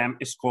SEM,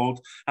 is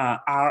called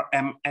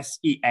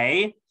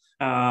RMSEA.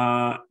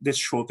 This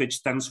shortage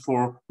stands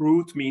for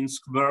root mean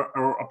square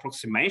error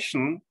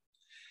approximation.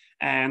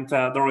 And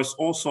there is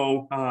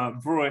also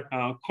very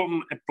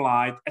common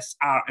applied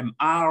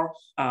SRMR,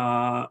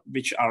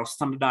 which are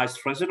standardized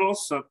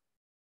residuals,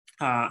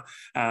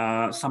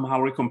 somehow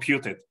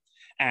recomputed.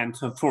 And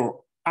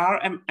for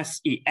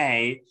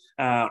RMSEA,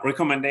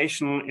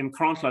 recommendation in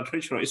current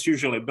literature is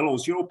usually below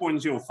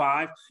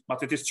 0.05,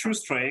 but it is too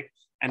strict,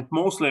 and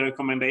mostly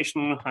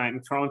recommendation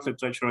in current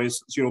literature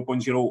is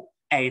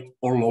 0.08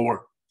 or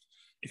lower.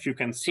 If you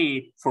can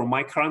see, for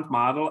my current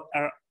model,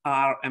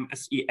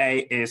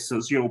 RMSEA is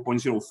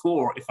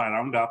 0.04, if I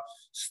round up,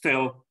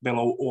 still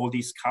below all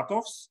these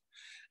cutoffs.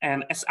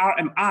 And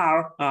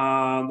SRMR,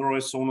 there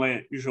is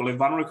only usually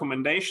one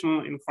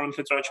recommendation in current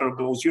literature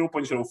below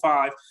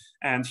 0.05,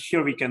 and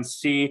here we can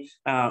see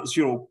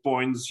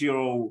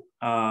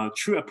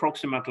 0.02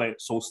 approximately,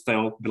 so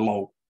still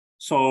below.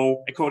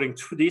 So according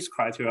to these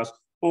criteria,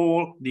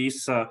 all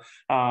these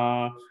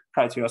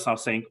criteria are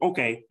saying,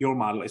 okay, your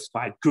model is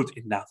quite good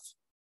enough.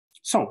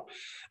 So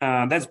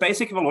that's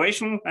basic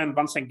evaluation. And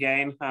once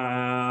again,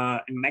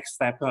 in next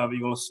step, we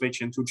will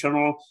switch into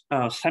general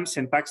SEM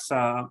syntax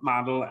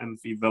model, and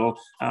we will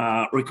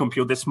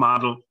recompute this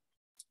model.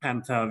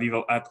 And we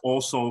will add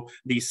also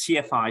the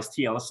CFIs,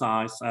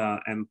 TLSIs,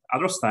 and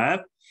other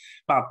stuff.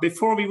 But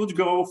before we would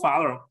go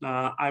further,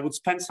 I would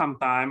spend some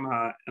time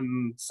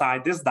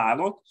inside this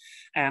dialog.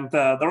 And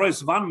there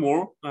is one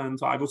more, and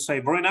I would say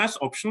very nice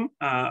option,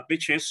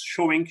 which is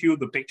showing you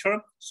the picture.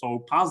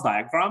 So path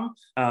diagram,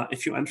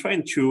 if you enter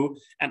into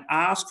and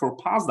ask for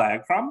path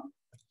diagram,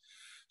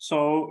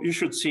 so you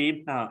should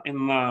see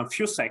in a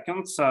few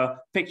seconds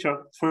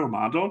picture for your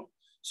model.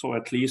 So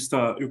at least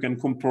you can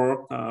compare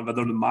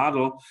whether the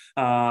model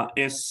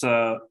is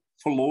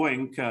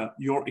following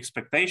your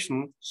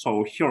expectation.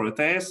 So here it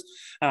is.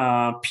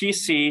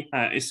 PC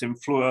is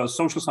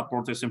social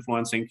support is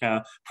influencing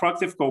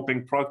proactive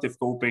coping,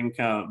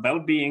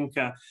 well-being,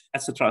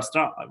 etc.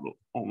 I will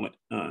only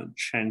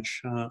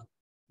change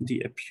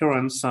the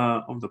appearance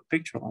of the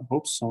picture. I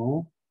hope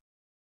so.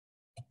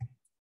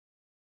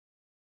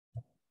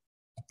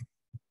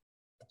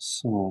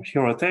 So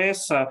here it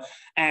is.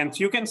 And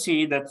you can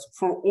see that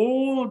for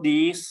all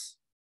these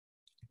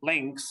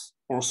links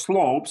or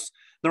slopes,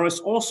 there is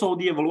also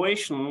the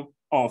evaluation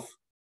of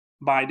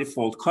by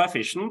default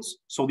coefficients.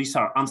 So these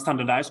are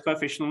unstandardized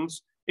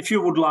coefficients. If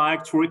you would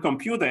like to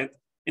recompute it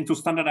into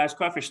standardized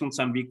coefficients,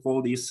 and we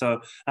call these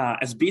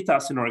as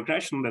betas in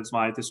regression, that's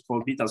why it is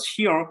called betas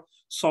here.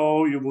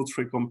 So you would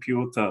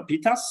recompute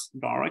betas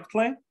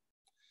directly.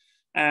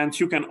 And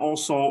you can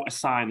also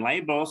assign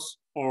labels,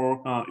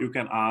 or you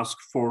can ask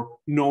for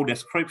no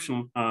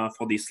description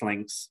for these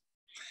links.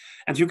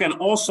 And you can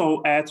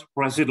also add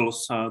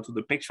residuals to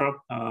the picture.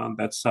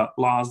 That's a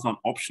last one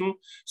option.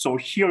 So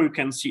here you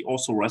can see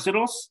also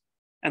residuals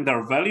and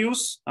their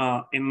values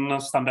in a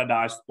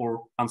standardized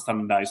or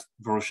unstandardized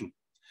version.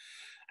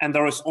 And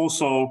there is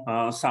also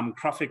some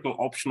graphical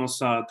options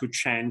to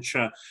change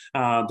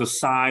the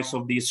size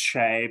of these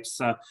shapes,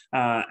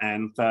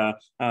 and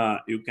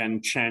you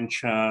can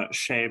change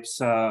shapes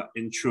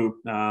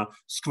into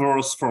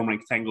squares from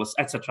rectangles,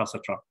 etc.,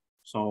 etc.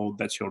 So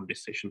that's your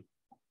decision.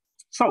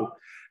 So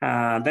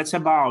that's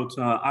about,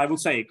 I would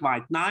say,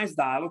 quite nice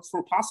dialogue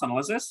for path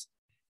analysis.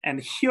 And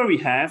here we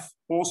have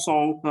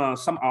also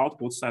some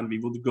outputs, and we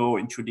would go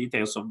into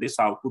details of these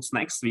outputs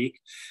next week,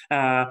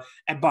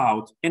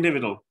 about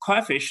individual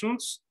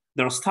coefficients,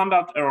 their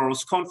standard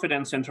errors,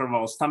 confidence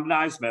intervals,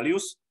 standardized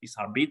values, these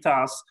are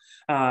betas,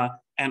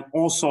 and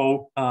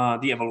also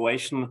the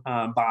evaluation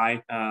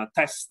by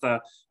test.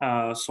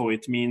 So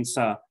it means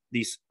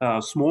these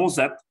small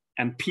z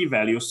and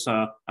p-values.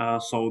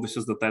 So this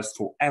is the test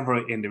for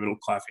every individual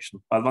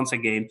coefficient. But once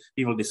again,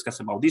 we will discuss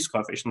about these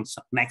coefficients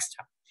next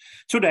time.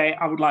 Today,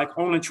 I would like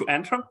only to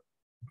enter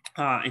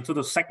into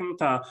the second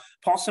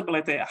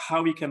possibility,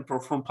 how we can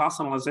perform path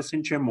analysis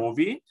in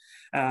Jamovi.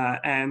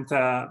 And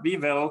we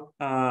will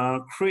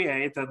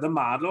create the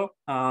model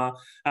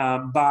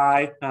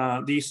by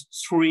these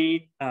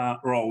three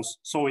rows.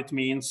 So it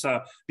means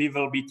we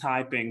will be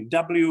typing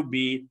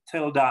WB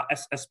tilde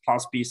SS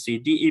plus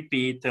PC,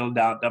 DEP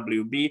tilde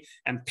WB,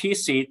 and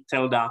PC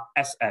tilde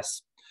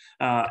SS.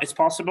 It's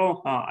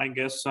possible, I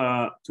guess,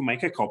 to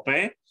make a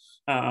copy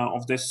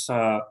of this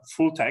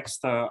full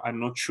text. I'm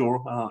not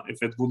sure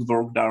if it would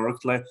work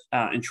directly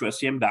into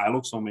SEM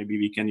dialog, so maybe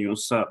we can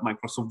use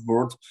Microsoft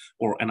Word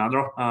or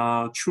another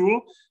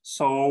tool.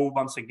 So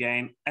once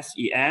again,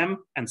 SEM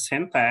and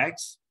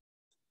syntax.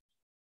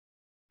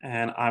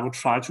 And I would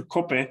try to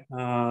copy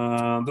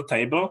the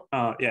table.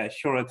 Yeah,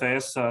 here it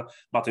is,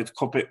 but it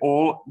copy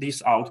all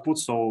these outputs,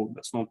 so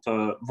that's not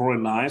very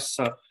nice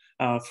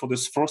for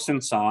this first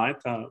inside,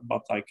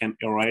 but I can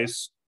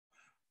erase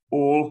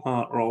all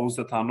rows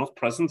that are not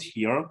present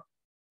here.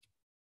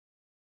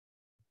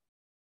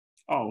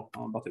 Oh,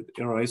 but it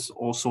erases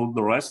also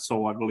the rest.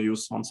 So I will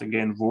use once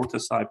again Word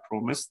as I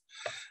promised.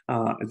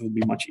 It will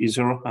be much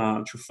easier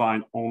to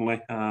find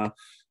only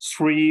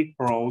 3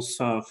 rows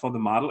for the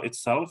model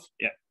itself.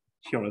 Yeah,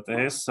 here it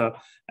is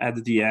at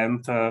the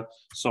end.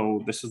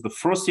 So this is the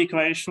first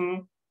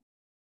equation,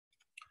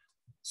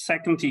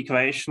 second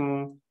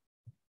equation,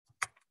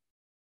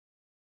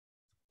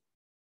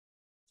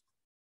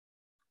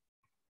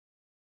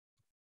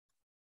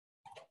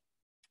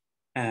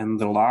 and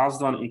the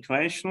last one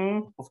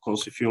equation. Of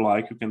course, if you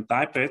like, you can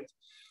type it.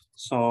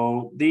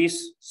 So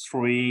these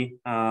 3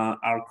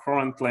 are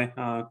currently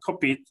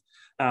copied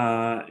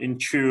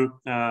into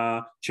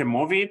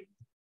Jamovi.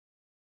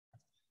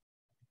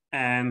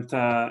 And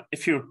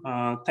if you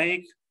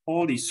take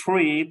all these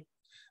 3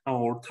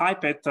 or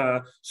type it,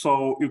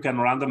 so you can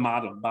run the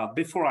model. But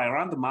before I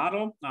run the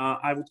model,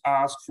 I would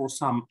ask for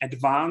some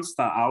advanced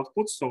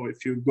outputs. So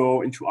if you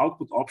go into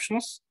output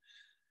options,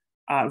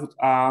 I would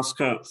ask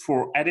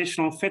for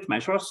additional fit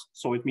measures.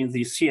 So it means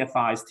these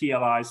CFIs,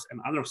 TLIs, and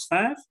other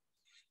stuff.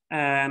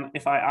 And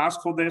if I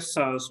ask for this,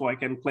 so I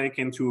can click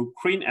into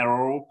green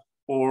arrow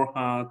or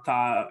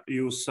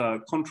use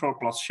Control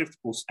plus Shift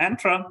plus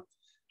Enter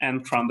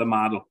and run the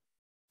model.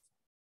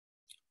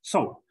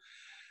 So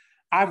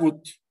I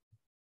would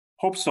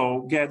hope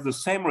so get the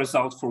same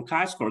result for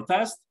chi-square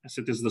test, as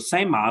it is the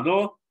same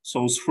model.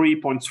 So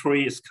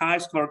 3.3 is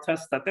chi-square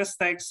test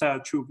statistics,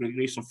 2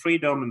 degrees of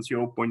freedom, and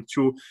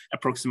 0.2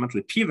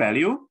 approximately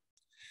p-value.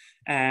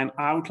 And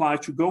I would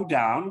like to go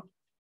down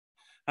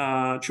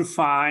to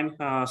find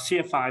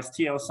CFIs,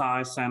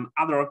 TLSIs, and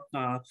other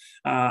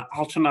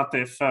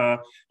alternative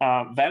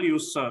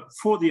values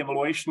for the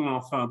evaluation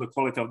of the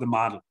quality of the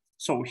model.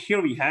 So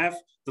here we have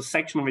the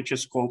section which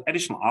is called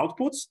additional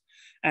outputs.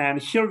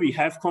 And here we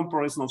have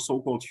comparison of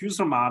so-called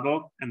user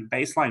model and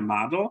baseline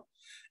model.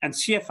 And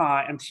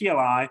CFI and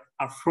TLI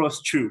are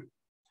first 2.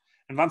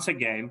 And once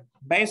again,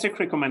 basic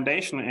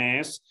recommendation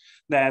is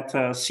that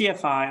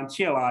CFI and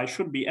TLI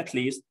should be at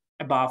least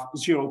above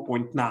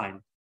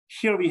 0.9.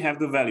 Here we have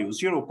the value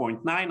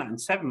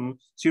 0.997,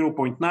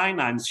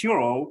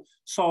 0.990.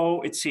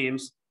 So it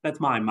seems that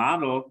my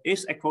model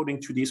is,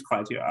 according to these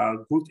criteria,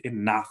 good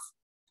enough.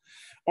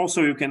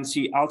 Also, you can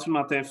see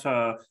alternative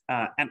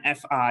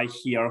NFI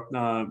here,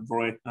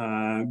 very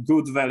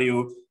good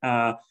value,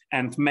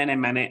 and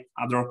many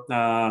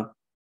other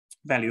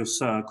values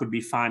could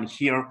be found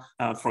here.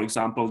 For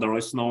example, there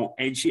is no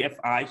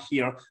AGFI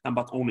here,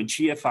 but only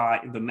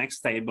GFI in the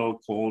next table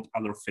called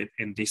other fit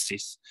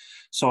indices.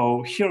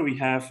 So here we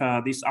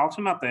have these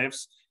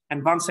alternatives.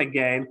 And once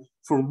again,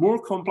 for more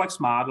complex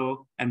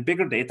model and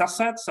bigger data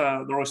sets,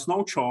 there is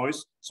no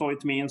choich. So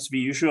it means we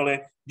usually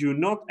do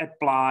not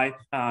apply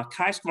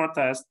chi-square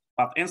test,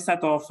 but instead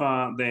of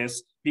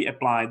this, we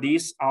apply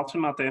these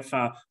alternative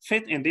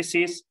fit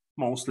indices,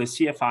 mostly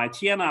CFI,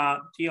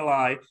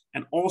 TLI,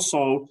 and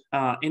also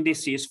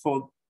indices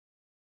for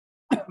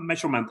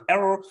measurement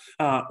error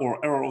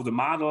or error of the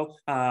model,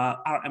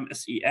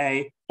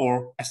 RMSEA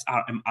or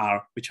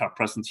SRMR, which are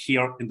present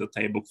here in the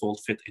table called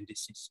fit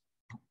indices.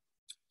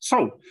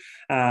 So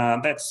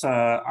that's,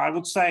 I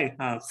would say,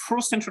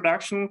 first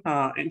introduction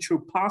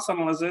into path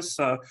analysis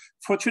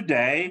for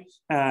today.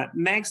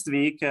 Next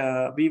week,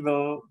 we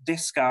will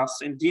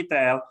discuss in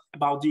detail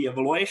about the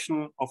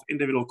evaluation of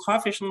individual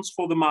coefficients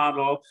for the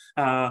model.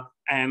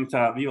 And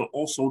we will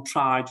also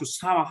try to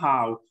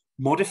somehow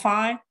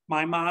modify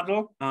my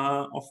model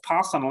of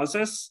path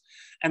analysis.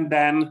 And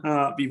then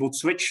we would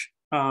switch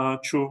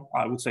to,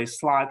 I would say,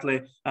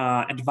 slightly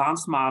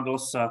advanced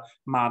models,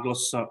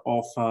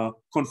 of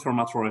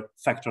confirmatory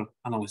factor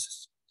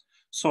analysis.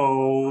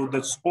 So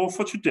that's all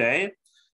for today.